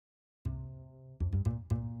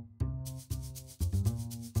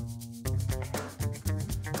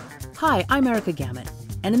Hi, I'm Erica Gamet,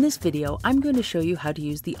 and in this video I'm going to show you how to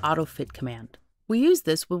use the AutoFit command. We use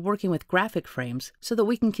this when working with graphic frames so that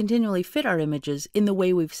we can continually fit our images in the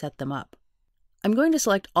way we've set them up. I'm going to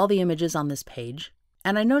select all the images on this page,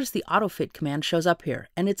 and I notice the AutoFit command shows up here,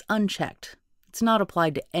 and it's unchecked. It's not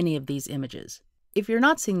applied to any of these images. If you're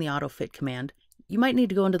not seeing the AutoFit command, you might need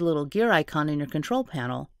to go into the little gear icon in your control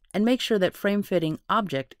panel and make sure that frame fitting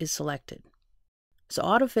object is selected. So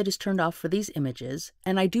AutoFit is turned off for these images,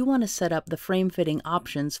 and I do want to set up the frame fitting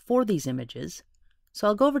options for these images. So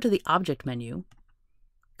I'll go over to the Object menu,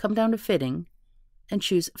 come down to Fitting, and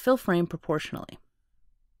choose Fill Frame Proportionally.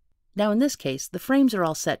 Now in this case, the frames are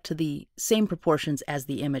all set to the same proportions as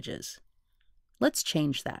the images. Let's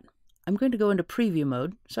change that. I'm going to go into Preview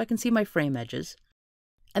mode so I can see my frame edges,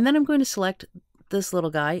 and then I'm going to select this little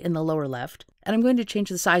guy in the lower left, and I'm going to change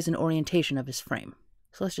the size and orientation of his frame.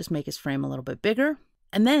 So let's just make his frame a little bit bigger.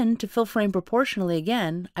 And then to fill frame proportionally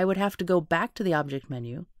again, I would have to go back to the Object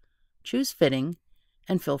menu, choose Fitting,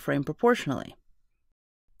 and Fill Frame Proportionally.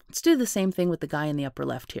 Let's do the same thing with the guy in the upper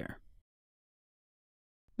left here.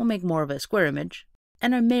 We'll make more of a square image,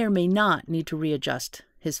 and I may or may not need to readjust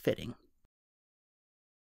his fitting.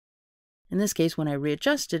 In this case, when I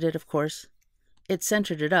readjusted it, of course, it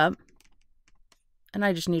centered it up, and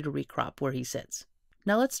I just need to recrop where he sits.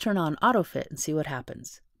 Now let's turn on AutoFit and see what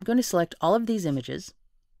happens. I'm going to select all of these images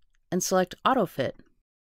and select AutoFit.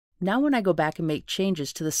 Now when I go back and make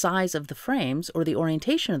changes to the size of the frames or the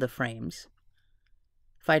orientation of the frames,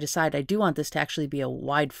 if I decide I do want this to actually be a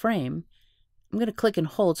wide frame, I'm going to click and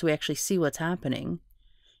hold so we actually see what's happening.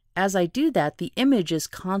 As I do that, the image is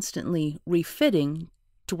constantly refitting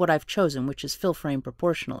to what I've chosen, which is fill frame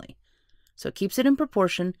proportionally. So it keeps it in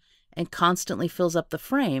proportion and constantly fills up the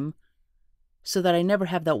frame so that I never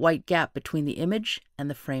have that white gap between the image and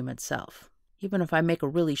the frame itself. Even if I make a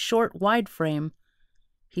really short, wide frame,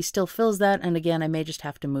 he still fills that, and again, I may just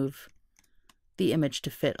have to move the image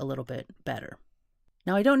to fit a little bit better.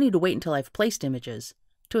 Now I don't need to wait until I've placed images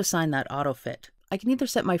to assign that AutoFit. I can either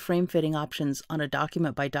set my frame fitting options on a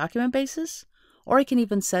document by document basis, or I can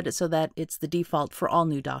even set it so that it's the default for all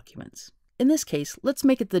new documents. In this case, let's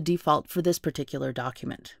make it the default for this particular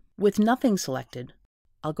document. With nothing selected,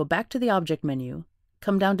 I'll go back to the Object menu,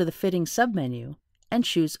 come down to the Fitting submenu, and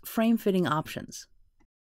choose Frame Fitting Options.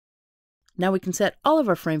 Now we can set all of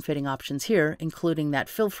our frame fitting options here, including that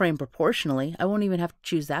fill frame proportionally. I won't even have to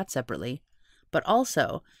choose that separately, but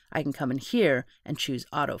also I can come in here and choose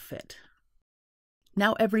AutoFit.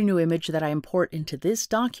 Now every new image that I import into this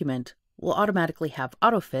document will automatically have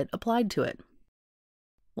AutoFit applied to it.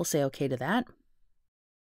 We'll say OK to that.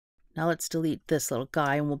 Now let's delete this little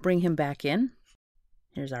guy and we'll bring him back in.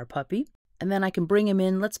 Here's our puppy. And then I can bring him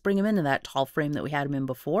in. Let's bring him into that tall frame that we had him in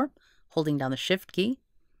before, holding down the Shift key.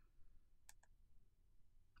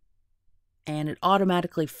 And it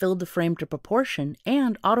automatically filled the frame to proportion,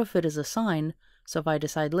 and AutoFit is assigned. So if I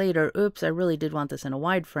decide later, oops, I really did want this in a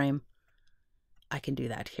wide frame, I can do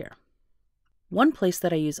that here. One place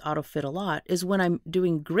that I use AutoFit a lot is when I'm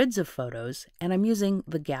doing grids of photos and I'm using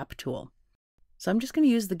the Gap tool. So I'm just going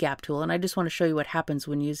to use the Gap tool, and I just want to show you what happens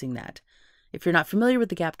when using that. If you're not familiar with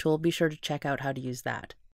the Gap tool, be sure to check out how to use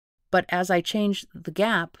that. But as I change the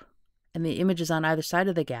gap and the images on either side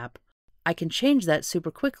of the gap, I can change that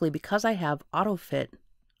super quickly because I have AutoFit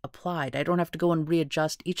applied. I don't have to go and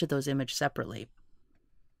readjust each of those images separately.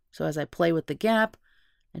 So as I play with the gap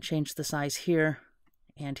and change the size here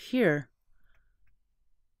and here,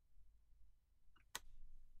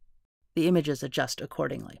 the images adjust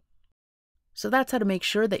accordingly. So that's how to make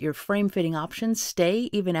sure that your frame fitting options stay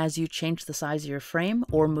even as you change the size of your frame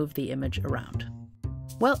or move the image around.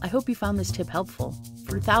 Well, I hope you found this tip helpful.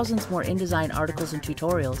 For thousands more InDesign articles and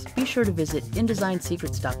tutorials, be sure to visit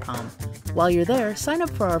InDesignSecrets.com. While you're there, sign up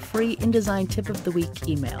for our free InDesign Tip of the Week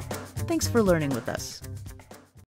email. Thanks for learning with us.